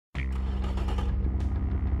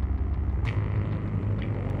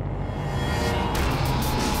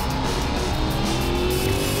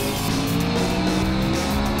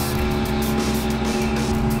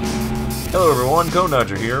everyone,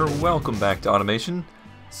 GoNudger here. Welcome back to Automation.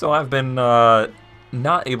 So I've been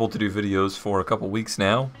not able to do videos for a couple weeks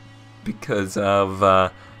now because of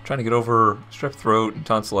trying to get over strep throat and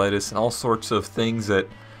tonsillitis and all sorts of things that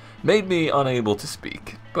made me unable to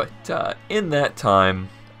speak. But in that time,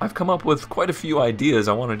 I've come up with quite a few ideas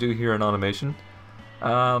I want to do here in Automation.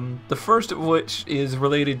 The first of which is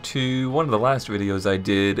related to one of the last videos I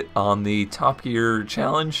did on the Top Gear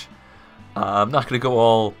challenge. I'm not going to go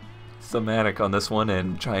all thematic on this one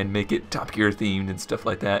and try and make it Top Gear themed and stuff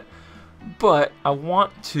like that, but I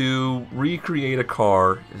want to recreate a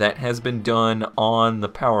car that has been done on the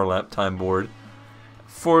Power Lap time board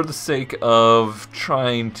for the sake of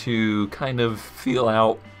trying to kind of feel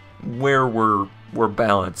out where we're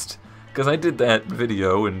balanced, because I did that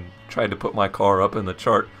video and tried to put my car up in the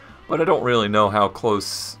chart, but I don't really know how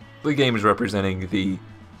close the game is representing the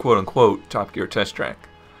quote-unquote Top Gear test track.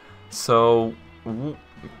 So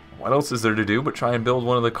what else is there to do but try and build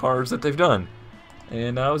one of the cars that they've done?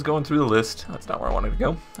 And I was going through the list. That's not where I wanted to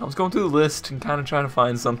go. I was going through the list and kind of trying to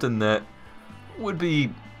find something that would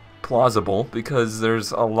be plausible, because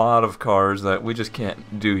there's a lot of cars that we just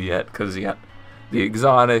can't do yet, because you got the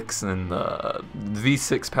exotics and the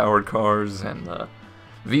V6 powered cars and the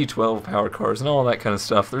V12 powered cars and all that kind of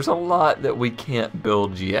stuff. There's a lot that we can't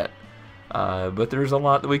build yet. But there's a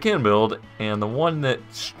lot that we can build, and the one that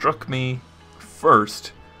struck me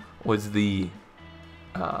first was the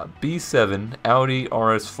B7 Audi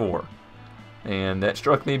RS4. And that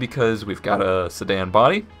struck me because we've got a sedan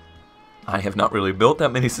body. I have not really built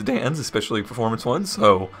that many sedans, especially performance ones,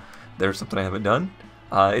 so there's something I haven't done.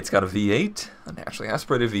 It's got a V8, a naturally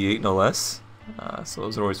aspirated V8 no less, so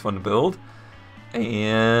those are always fun to build.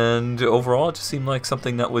 And overall, it just seemed like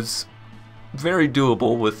something that was very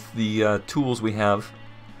doable with the tools we have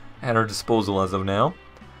at our disposal as of now.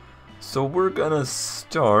 So we're gonna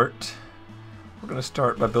start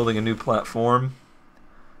by building a new platform.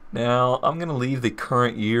 Now I'm gonna leave the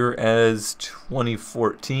current year as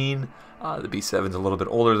 2014. The B7's a little bit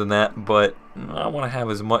older than that, but I want to have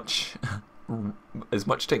as much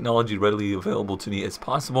technology readily available to me as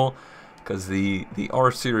possible, because the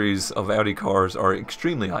R series of Audi cars are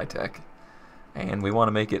extremely high tech, and we want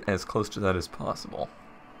to make it as close to that as possible.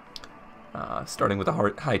 Starting with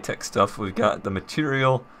the high-tech stuff, we've got the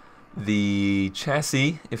material. The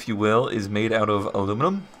chassis, if you will, is made out of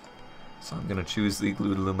aluminum. So I'm going to choose the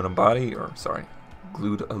glued aluminum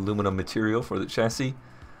material for the chassis.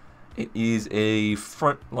 It is a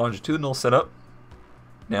front longitudinal setup.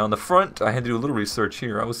 Now in the front, I had to do a little research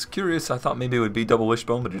here. I was curious, I thought maybe it would be double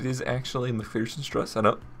wishbone, but it is actually a MacPherson strut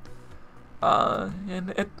setup.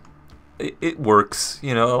 And it works.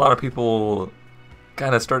 You know, a lot of people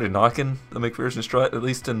kind of started knocking the MacPherson strut, at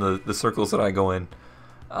least in the circles that I go in.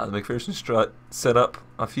 The MacPherson strut set up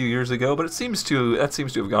a few years ago, but that seems to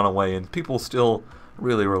have gone away, and people still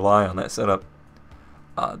really rely on that setup.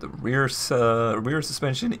 The rear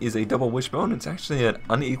suspension is a double wishbone. It's actually an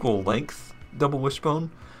unequal length double wishbone.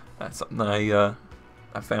 That's something I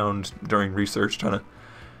found during research, trying to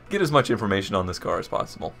get as much information on this car as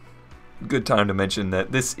possible. Good time to mention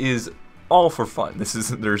that this is all for fun.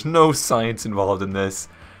 There's no science involved in this.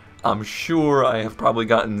 I'm sure I have probably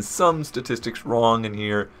gotten some statistics wrong in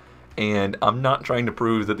here, and I'm not trying to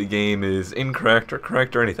prove that the game is incorrect or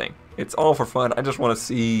correct or anything. It's all for fun. I just want to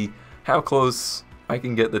see how close I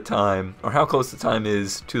can get the time, or how close the time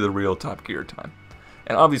is to the real Top Gear time.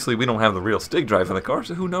 And obviously we don't have the real Stig drive in the car,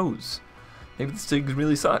 so who knows? Maybe the Stig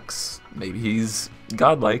really sucks. Maybe he's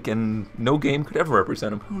godlike and no game could ever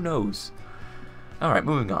represent him. Who knows? Alright,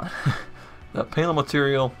 moving on. The panel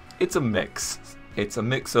material, it's a mix. It's a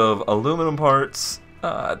mix of aluminum parts,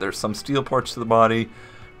 there's some steel parts to the body,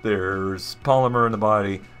 there's polymer in the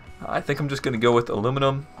body. I think I'm just going to go with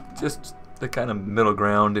aluminum, just the kind of middle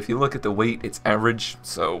ground. If you look at the weight, it's average,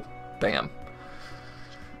 so bam.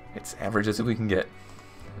 It's average as we can get.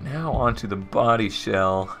 Now onto the body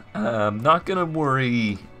shell. I'm not going to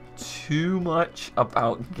worry too much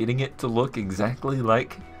about getting it to look exactly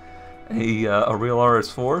like a real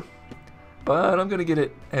RS4. But I'm going to get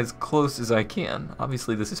it as close as I can.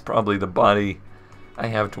 Obviously this is probably the body I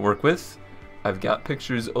have to work with. I've got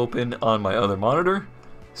pictures open on my other monitor,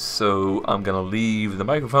 so I'm going to leave the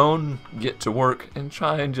microphone, get to work, and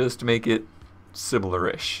try and just make it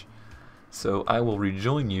similar-ish. So I will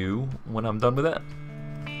rejoin you when I'm done with that.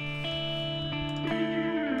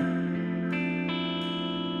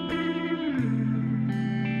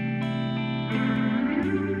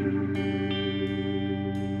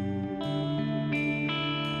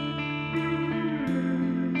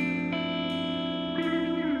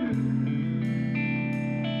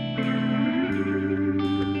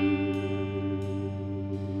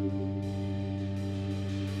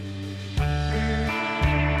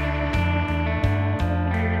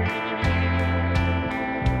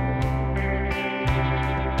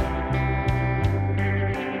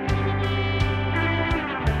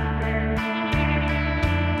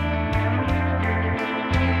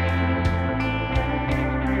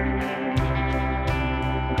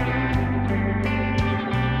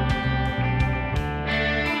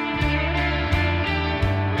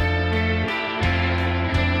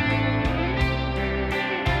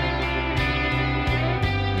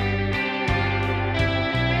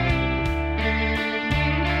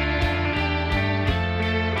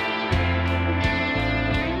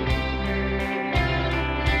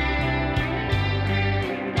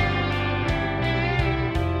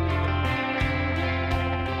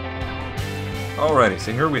 Alrighty,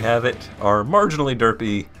 so here we have it, our marginally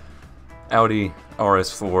derpy Audi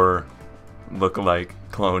RS4 look-alike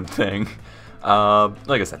clone thing.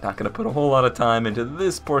 Like I said, not going to put a whole lot of time into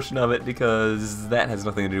this portion of it because that has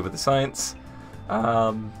nothing to do with the science.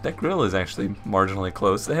 That grille is actually marginally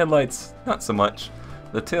close. The headlights, not so much.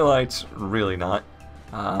 The taillights, really not.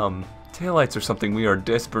 Taillights are something we are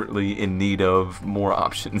desperately in need of more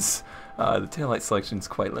options. The taillight selection is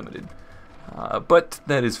quite limited. But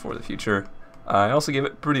that is for the future. I also gave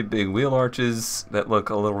it pretty big wheel arches that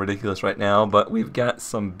look a little ridiculous right now, but we've got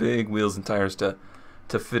some big wheels and tires to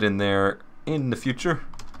fit in there in the future.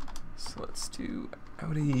 So let's do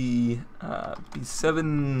Audi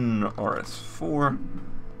B7 RS4.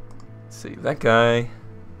 Save that guy.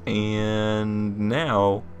 And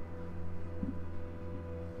now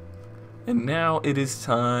it is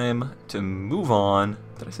time to move on.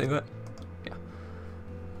 Did I say that? Yeah.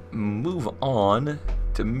 Move on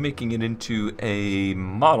to making it into a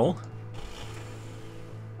model.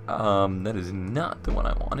 That is not the one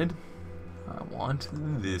I wanted. I want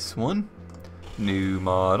this one. New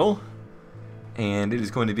model. And it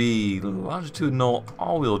is going to be longitudinal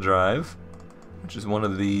all-wheel drive, which is one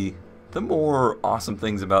of the more awesome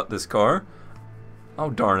things about this car. Oh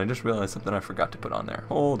darn, I just realized something I forgot to put on there.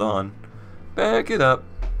 Hold on. Back it up.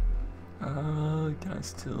 Can I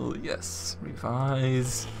still... Yes.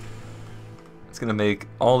 Revise. It's going to make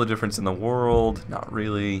all the difference in the world. Not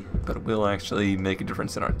really, but it will actually make a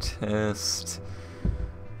difference in our test.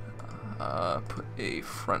 Put a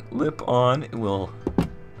front lip on. It will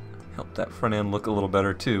help that front end look a little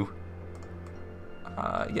better too.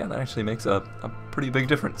 Yeah, that actually makes a pretty big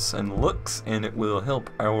difference in looks, and it will help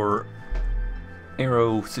our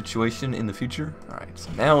aero situation in the future. Alright, so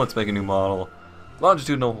now let's make a new model.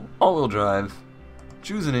 Longitudinal, all-wheel drive.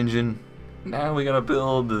 Choose an engine. Now we gotta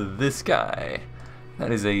build this guy.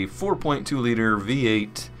 That is a 4.2 liter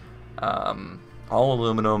V8, all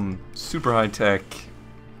aluminum, super high tech,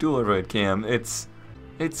 dual overhead cam. It's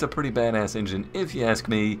a pretty badass engine, if you ask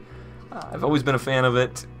me. I've always been a fan of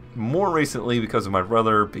it. More recently because of my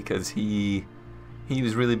brother, because he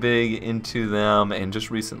was really big into them and just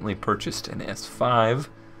recently purchased an S5.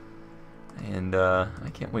 And I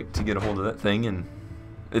can't wait to get a hold of that thing. And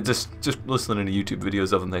it just listening to YouTube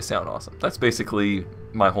videos of them, they sound awesome. That's basically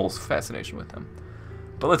my whole fascination with them.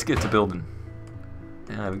 But let's get to building.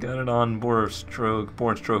 And I've got it on bore and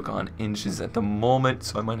stroke on inches at the moment,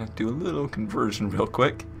 so I might have to do a little conversion real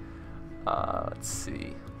quick. Let's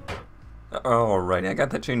see. Alright, I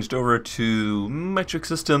got that changed over to metric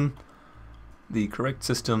system, the correct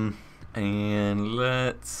system, and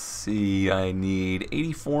let's see, I need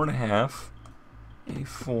 84.5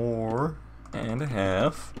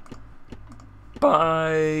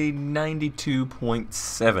 by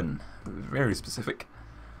 92.7, very specific.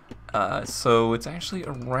 So it's actually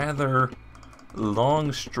a rather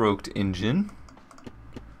long-stroked engine.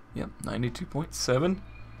 Yep, 92.7,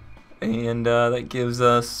 and that gives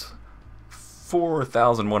us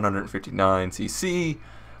 4,159 cc,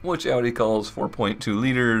 which Audi calls 4.2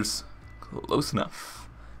 liters. Close enough.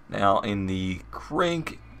 Now in the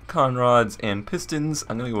crank, conrods, and pistons,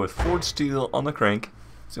 I'm going to go with forged steel on the crank.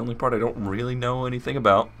 It's the only part I don't really know anything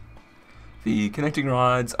about. The connecting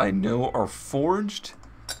rods I know are forged.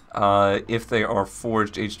 If they are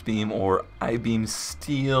forged H-beam or I-beam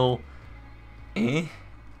steel, I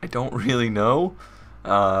don't really know.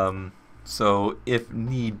 So if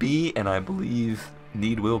need be, and I believe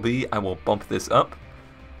need will be, I will bump this up.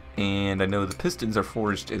 And I know the pistons are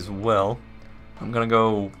forged as well. I'm gonna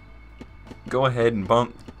go ahead and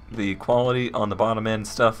bump the quality on the bottom end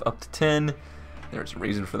stuff up to 10. There's a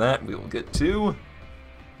reason for that. We will get to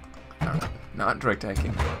not direct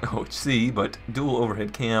hacking OHC, but dual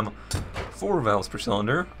overhead cam, 4 valves per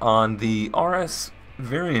cylinder on the RS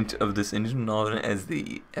variant of this engine, known as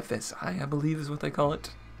the FSI, I believe is what they call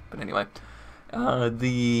it. But anyway,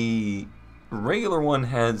 the regular one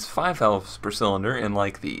has 5 valves per cylinder, in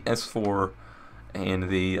like the S4 and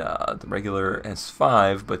the regular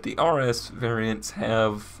S5, but the RS variants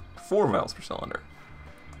have 4 valves per cylinder.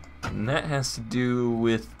 And that has to do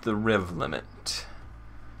with the rev limit.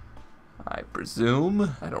 I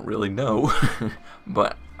presume, I don't really know,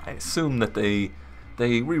 but I assume that they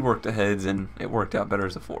reworked the heads and it worked out better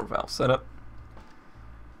as a 4 valve setup.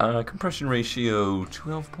 Compression ratio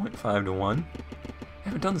 12.5 to 1. I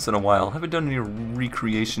haven't done this in a while. I haven't done any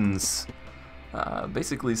recreations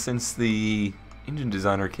basically since the engine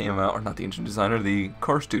designer came out, or not the engine designer, the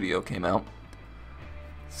car studio came out.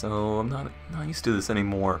 So I'm not used to this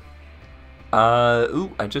anymore.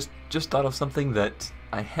 Ooh, I just thought of something that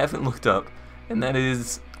I haven't looked up, and that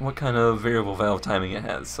is what kind of variable valve timing it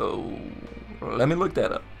has. So let me look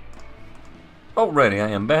that up. Alrighty, I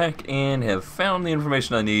am back and have found the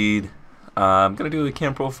information I need. I'm going to do a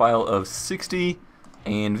cam profile of 60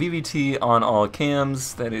 and VVT on all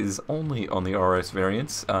cams. That is only on the RS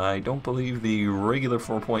variants. I don't believe the regular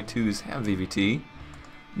 4.2s have VVT.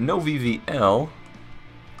 No VVL.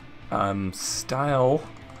 Style,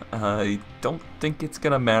 I don't think it's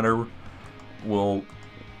going to matter. We'll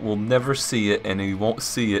never see it, and we won't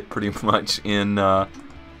see it pretty much in the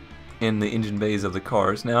engine bays of the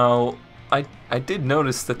cars. Now, I did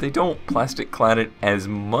notice that they don't plastic clad it as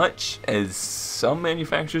much as some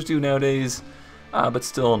manufacturers do nowadays, but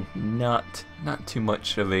still not too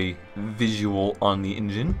much of a visual on the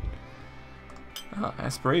engine.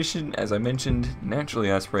 Aspiration, as I mentioned, naturally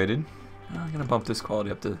aspirated. I'm gonna bump this quality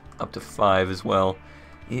up to 5 as well.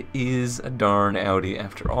 It is a darn Audi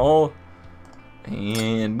after all.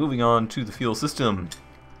 And moving on to the fuel system,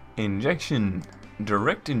 injection,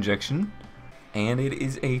 direct injection. And it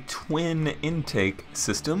is a twin intake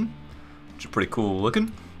system, which is pretty cool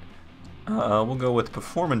looking. We'll go with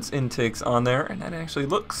performance intakes on there, and that actually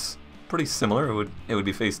looks pretty similar. It would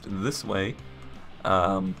be faced this way.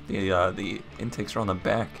 The intakes are on the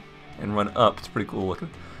back and run up. It's pretty cool looking.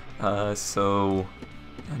 So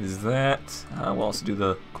that is that. We'll also do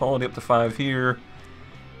the quality up to 5 here,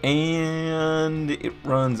 and it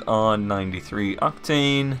runs on 93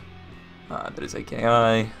 octane. That is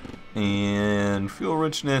AKI. And fuel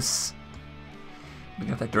richness, we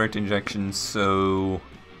got that direct injection, so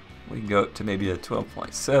we can go up to maybe a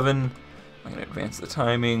 12.7. I'm going to advance the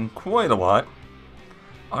timing quite a lot.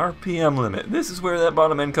 RPM limit, this is where that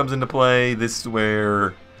bottom end comes into play. This is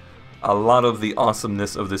where a lot of the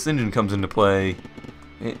awesomeness of this engine comes into play.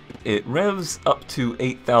 It revs up to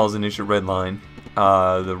 8,000 is your red line.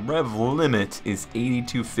 The rev limit is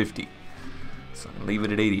 8250, so I'm going to leave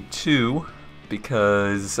it at 82.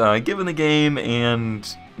 Because given the game and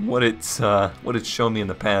what it's shown me in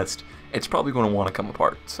the past, it's probably going to want to come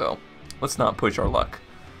apart. So let's not push our luck.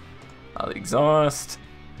 The exhaust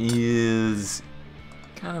is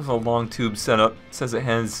kind of a long tube setup. It says it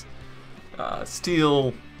has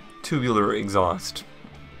steel tubular exhaust.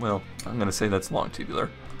 Well, I'm going to say that's long tubular.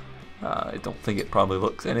 I don't think it probably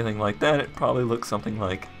looks anything like that. It probably looks something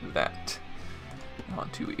like that.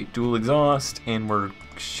 Onto a dual exhaust, and we're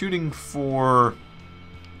shooting for,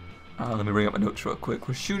 let me bring up my notes real quick.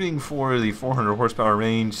 We're shooting for the 400 horsepower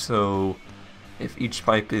range, so if each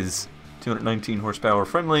pipe is 219 horsepower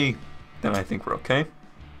friendly, then I think we're okay.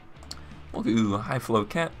 We'll do high flow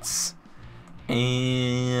cats,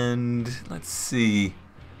 and let's see,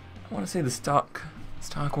 I want to say the stock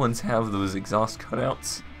ones have those exhaust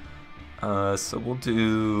cutouts, so we'll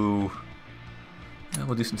do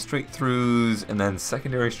some straight throughs and then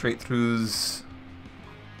secondary straight throughs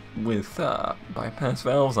with bypass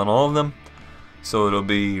valves on all of them. So it'll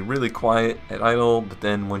be really quiet at idle, but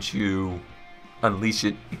then once you unleash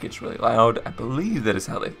it, it gets really loud. I believe that is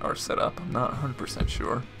how they are set up. I'm not 100%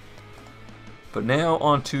 sure. But now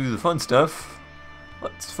on to the fun stuff.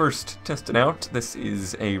 Let's first test it out. This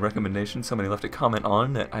is a recommendation somebody left a comment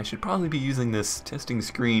on that I should probably be using this testing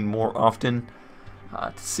screen more often.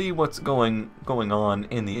 To see what's going on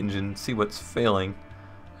in the engine, see what's failing,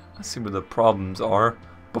 see where the problems are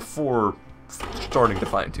before starting to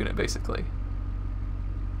fine tune it, basically.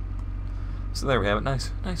 So there we have it. Nice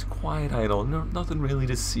quiet idle. Nothing really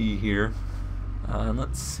to see here.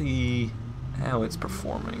 Let's see how it's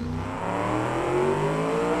performing.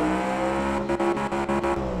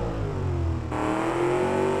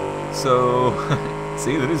 So,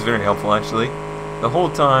 see, that is very helpful actually. The whole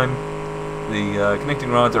time, the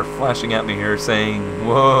connecting rods are flashing at me here saying,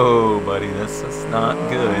 whoa buddy, that's not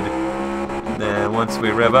good. And then once we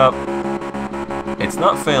rev up, it's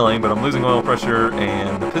not failing, but I'm losing oil pressure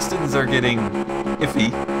and the pistons are getting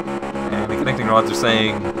iffy. And the connecting rods are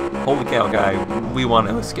saying, holy cow guy, we want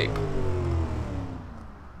to escape.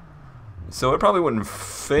 So it probably wouldn't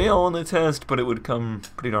fail in the test, but it would come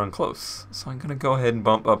pretty darn close. So I'm going to go ahead and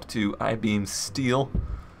bump up to I-beam steel,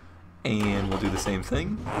 and we'll do the same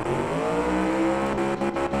thing.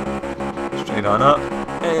 Straight on up,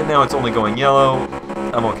 and now it's only going yellow.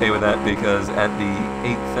 I'm okay with that because at the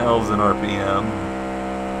 8,000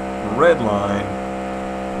 RPM red line,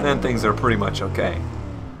 then things are pretty much okay.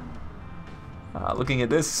 Looking at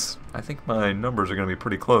this, I think my numbers are going to be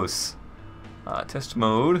pretty close. Test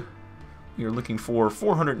mode, you're looking for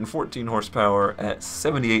 414 horsepower at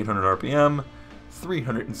 7,800 RPM,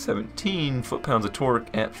 317 foot-pounds of torque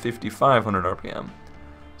at 5,500 RPM.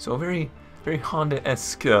 So a very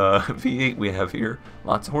Honda-esque V8 we have here.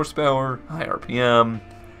 Lots of horsepower, high RPM,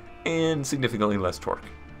 and significantly less torque.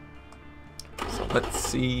 So let's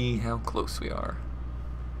see how close we are.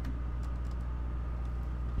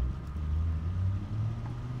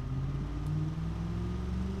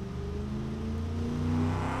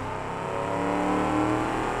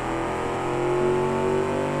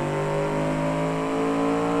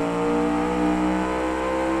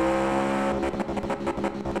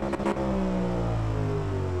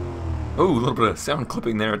 Oh, a little bit of sound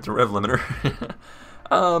clipping there at the rev limiter.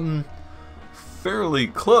 Fairly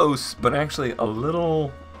close, but actually a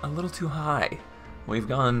little too high. We've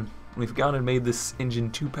gone and made this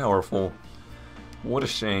engine too powerful. What a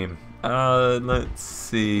shame. Let's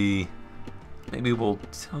see. Maybe we'll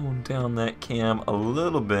tone down that cam a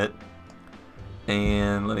little bit.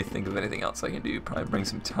 And let me think of anything else I can do. Probably bring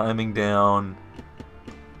some timing down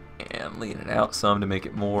and lean it out some to make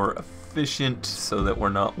it more efficient so that we're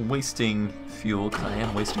not wasting fuel, because I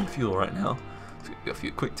am wasting fuel right now. So a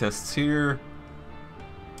few quick tests here.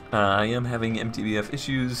 I am having MTBF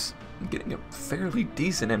issues. I'm getting a fairly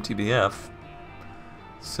decent MTBF,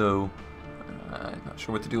 so I'm not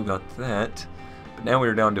sure what to do about that. But now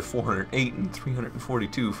we're down to 408 and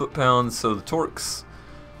 342 foot-pounds, so the torque's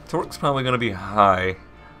probably going to be high.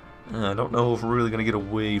 I don't know if we're really going to get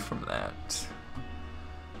away from that.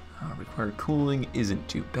 Required cooling isn't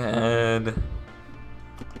too bad,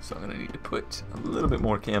 so I'm going to need to put a little bit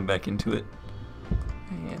more cam back into it.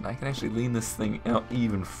 And I can actually lean this thing out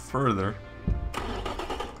even further.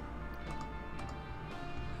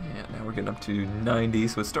 And now we're getting up to 90,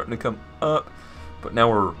 so it's starting to come up. But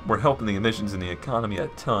now we're helping the emissions and the economy a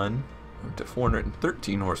ton. We're up to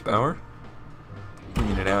 413 horsepower.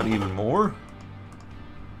 Lean it out even more.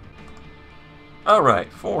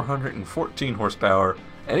 Alright, 414 horsepower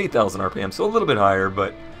at 8,000 RPM, so a little bit higher,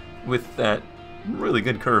 but with that really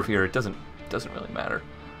good curve here, it doesn't really matter.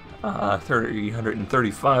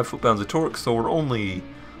 335 foot-pounds of torque, so we're only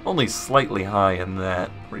slightly high in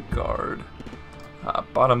that regard.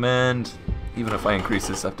 Bottom end, even if I increase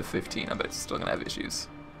this up to 15, I bet it's still gonna have issues.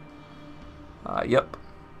 Yep,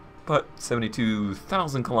 but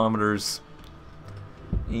 72,000 kilometers.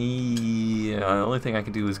 Yeah, the only thing I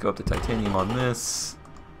can do is go up to titanium on this,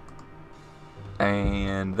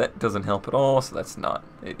 and that doesn't help at all. So that's not.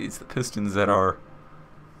 It is the pistons that are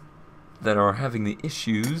having the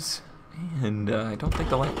issues, and I don't think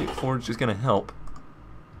the lightweight forge is going to help.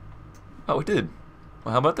 Oh, it did.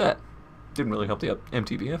 Well, how about that? Didn't really help the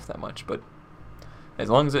MTBF that much, but as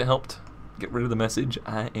long as it helped get rid of the message,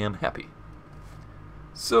 I am happy.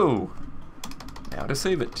 So now to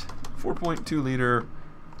save it. 4.2 liter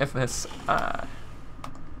FSI.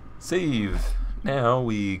 Save. Now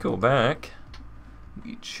we go back.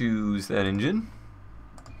 We choose that engine.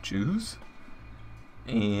 Choose.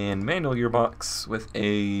 And manual gearbox with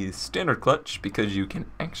a standard clutch, because you can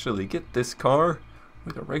actually get this car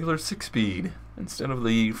with a regular 6-speed instead of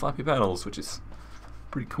the floppy paddles, which is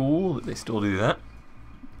pretty cool that they still do that.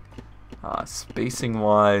 Spacing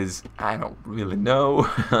wise, I don't really know.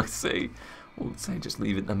 We'll say just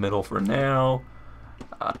leave it in the middle for now.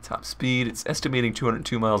 Top speed, it's estimating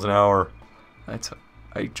 202 miles an hour. That's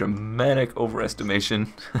a dramatic overestimation.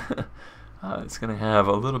 It's going to have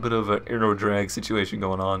a little bit of an aero drag situation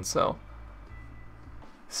going on, so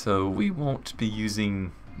we won't be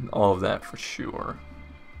using all of that for sure.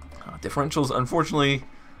 Differentials, unfortunately,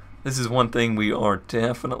 this is one thing we are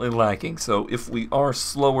definitely lacking. So if we are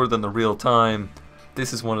slower than the real time,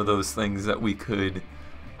 this is one of those things that we could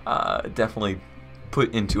definitely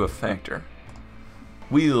put into a factor.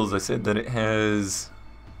 Wheels, I said that it has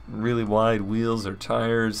really wide wheels or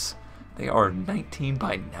tires. They are 19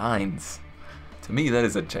 by 9s. To me, that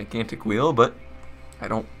is a gigantic wheel, but I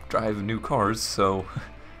don't drive new cars, so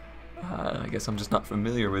I guess I'm just not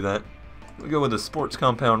familiar with that. We'll go with a sports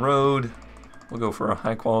compound road. We'll go for a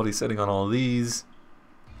high quality setting on all of these.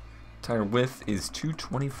 Tire width is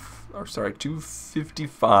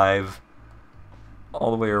 255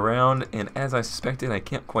 all the way around, and as I suspected, I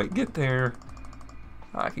can't quite get there.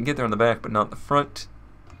 I can get there on the back, but not the front.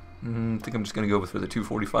 I think I'm just going to go for the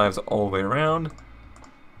 245s all the way around.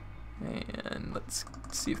 And let's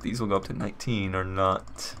see if these will go up to 19 or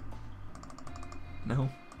not. No?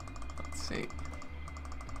 Let's see.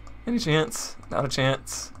 Any chance? Not a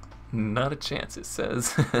chance. Not a chance, it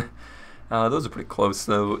says. Those are pretty close,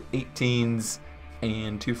 though. 18s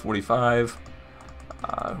and 245.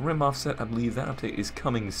 Rim offset, I believe that update is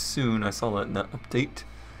coming soon. I saw that in that update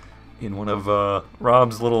in one of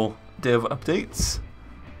Rob's little dev updates.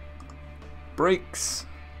 Brakes,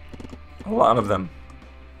 a lot of them.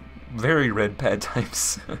 Very red pad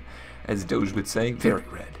types, as Doge would say. Very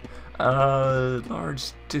red.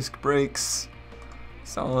 Large disc brakes,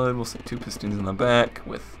 solid. We'll say 2 pistons in the back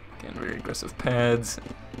with, again, very aggressive pads,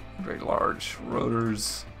 very large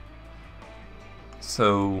rotors.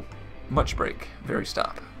 So, much brake, very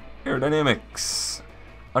stop. Aerodynamics.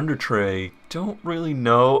 Under tray, don't really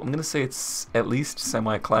know. I'm going to say it's at least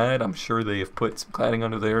semi-clad. I'm sure they have put some cladding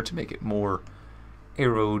under there to make it more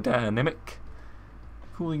aerodynamic.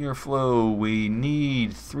 Cooling airflow, we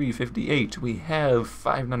need 358. We have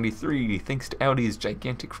 593 thanks to Audi's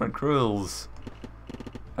gigantic front grills.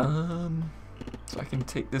 So I can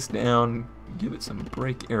take this down, give it some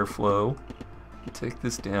brake airflow. Take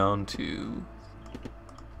this down to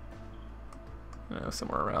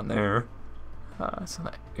somewhere around there. So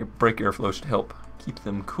that brake airflow should help keep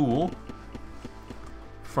them cool.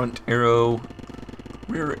 Front aero,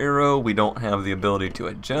 rear aero, we don't have the ability to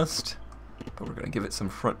adjust, but we're going to give it some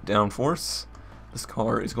front downforce. This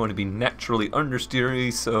car is going to be naturally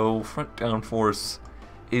understeery, so front downforce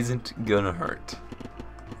isn't going to hurt.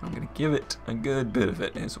 I'm going to give it a good bit of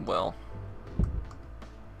it as well.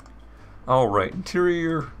 Alright,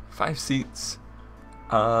 interior, 5 seats.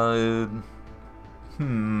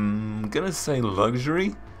 Gonna say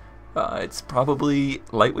luxury. It's probably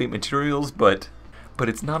lightweight materials, but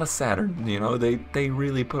it's not a Saturn. You know, they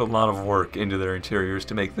really put a lot of work into their interiors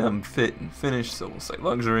to make them fit and finish. So we'll say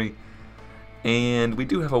luxury. And we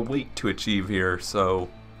do have a weight to achieve here, so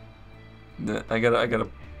I gotta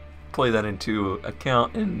play that into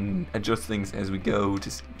account and adjust things as we go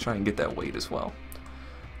to try and get that weight as well.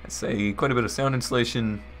 I'd say quite a bit of sound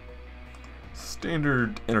insulation,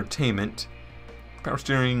 standard entertainment, power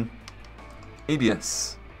steering,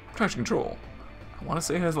 ABS, traction control. I want to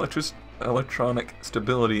say it has electronic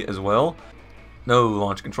stability as well. No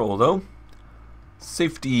launch control though.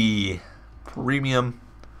 Safety, premium.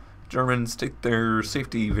 Germans take their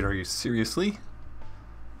safety very seriously.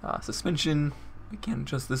 Suspension, we can't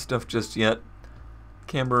adjust this stuff just yet.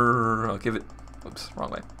 Camber, I'll give it, oops,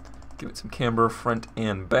 wrong way. Give it some camber front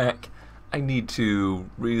and back. I need to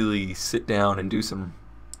really sit down and do some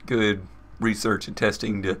good research and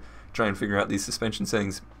testing to try and figure out these suspension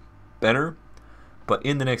settings better. But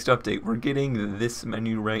in the next update, we're getting this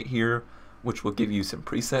menu right here, which will give you some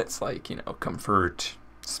presets like, you know, comfort,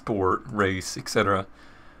 sport, race, etc.,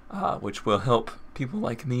 which will help people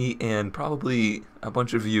like me and probably a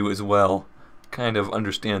bunch of you as well kind of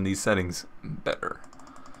understand these settings better.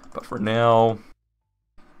 But for now,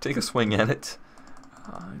 take a swing at it,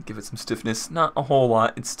 give it some stiffness. Not a whole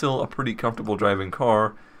lot. It's still a pretty comfortable driving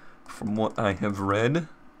car from what I have read.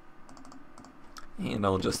 And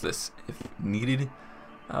I'll adjust this if needed.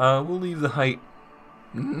 We'll leave the height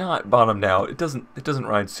not bottomed out. It doesn't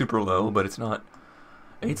ride super low, but it's not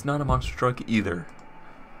a monster truck either.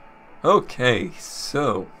 Okay,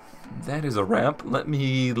 so that is a wrap. Let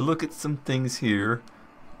me look at some things here.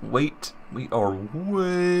 Weight, we are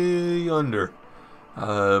way under.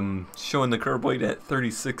 Showing the curb weight at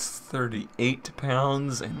 36.38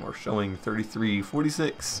 pounds, and we're showing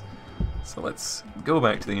 33.46. So let's go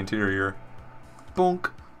back to the interior. Bonk,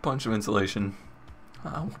 bunch of insulation.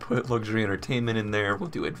 We'll put luxury entertainment in there. We'll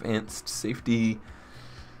do advanced safety.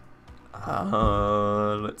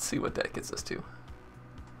 Let's see what that gets us to.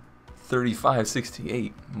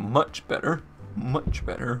 35.68, much better, much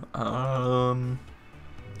better. Wonder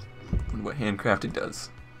what handcrafted does.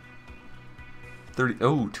 30.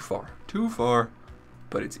 Oh, too far.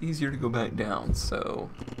 But it's easier to go back down. So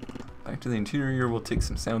back to the interior. We'll take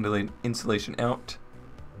some sound insulation out.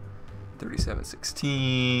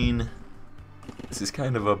 37.16. This is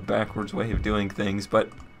kind of a backwards way of doing things, but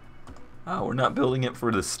we're not building it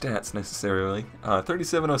for the stats necessarily.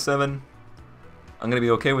 37.07. I'm going to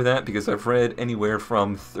be okay with that because I've read anywhere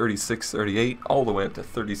from 36.38 all the way up to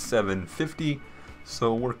 37.50,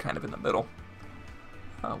 so we're kind of in the middle.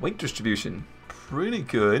 Weight distribution, pretty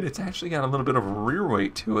good. It's actually got a little bit of rear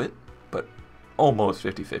weight to it, but almost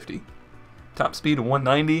 50-50. Top speed of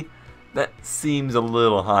 190, that seems a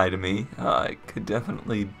little high to me. I would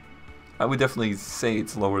definitely say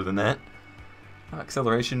it's lower than that.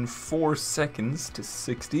 Acceleration 4 seconds to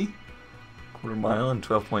 60, quarter mile in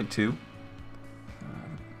 12.2.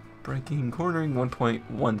 Braking, cornering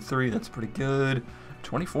 1.13, that's pretty good.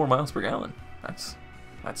 24 miles per gallon, that's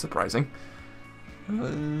surprising.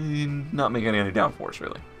 Not making any downforce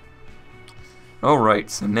really.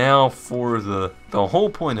 Alright, so now for the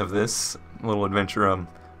whole point of this little adventure I'm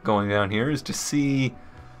going down here is to see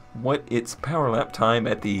what its power lap time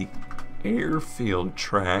at the Airfield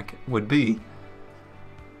Track would be.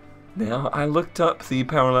 Now, I looked up the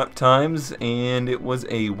power lap times and it was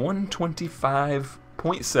a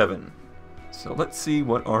 125.7. So let's see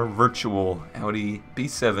what our virtual Audi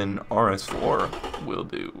B7 RS4 will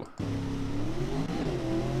do.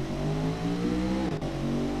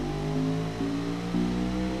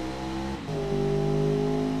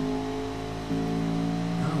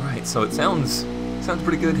 so it sounds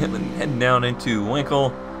pretty good. Heading down into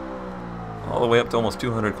Winkle, all the way up to almost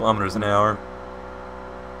 200 kilometers an hour.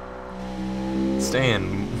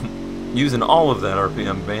 Staying, using all of that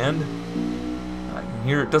RPM band. I can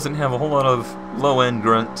hear it doesn't have a whole lot of low-end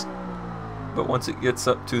grunt, but once it gets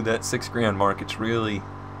up to that 6 grand mark, it's really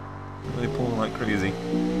pulling like crazy.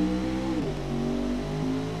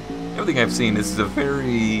 Everything I've seen, this is a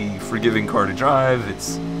very forgiving car to drive.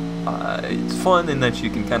 It's fun in that you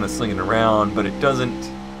can kind of sling it around, but it doesn't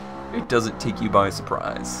take you by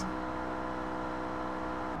surprise.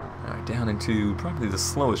 Alright, down into probably the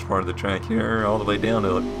slowest part of the track here, all the way down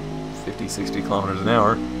to 50-60 kilometers an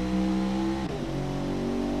hour.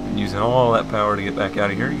 And using all that power to get back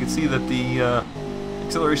out of here. You can see that the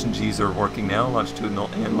acceleration G's are working now, longitudinal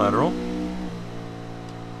and lateral.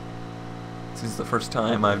 This is the first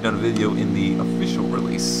time I've done a video in the official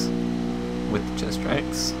release with the test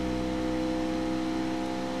tracks.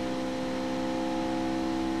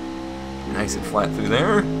 Nice and flat through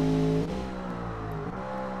there.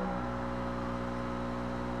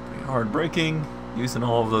 Pretty hard braking, using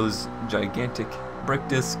all of those gigantic brake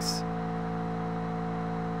discs.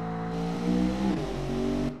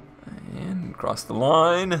 And cross the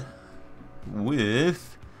line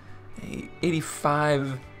with a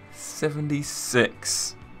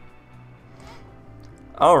 85.76.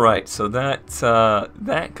 Alright, so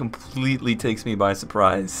that completely takes me by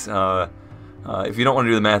surprise. If you don't want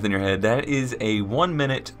to do the math in your head, that is a 1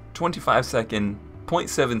 minute 25 second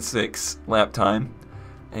 0.76 lap time.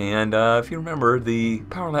 And if you remember, the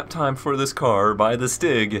power lap time for this car by the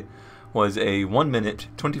Stig was a 1 minute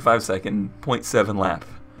 25 second 0.7 lap.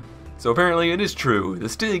 So apparently it is true. The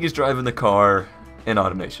Stig is driving the car in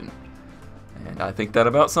automation. And I think that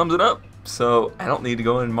about sums it up. So I don't need to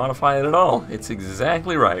go and modify it at all. It's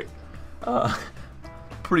exactly right.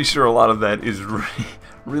 Pretty sure a lot of that is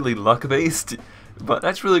really luck-based, but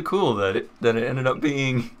that's really cool that it ended up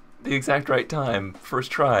being the exact right time,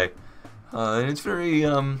 first try. And it's very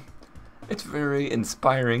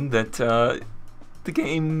inspiring that the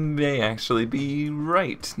game may actually be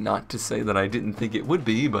right. Not to say that I didn't think it would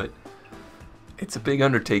be, but it's a big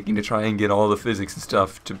undertaking to try and get all the physics and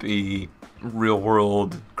stuff to be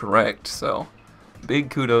real-world correct. So,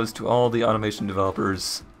 big kudos to all the automation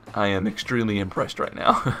developers. I am extremely impressed right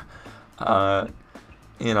now.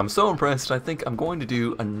 And I'm so impressed, I think I'm going to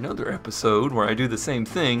do another episode where I do the same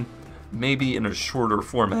thing, maybe in a shorter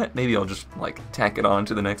format. Maybe I'll just like tack it on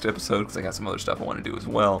to the next episode because I got some other stuff I want to do as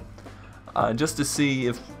well. Just to see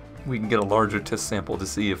if we can get a larger test sample to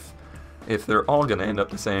see if they're all going to end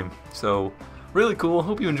up the same. So, really cool.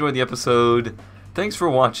 Hope you enjoyed the episode. Thanks for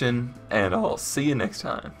watching, and I'll see you next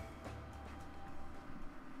time.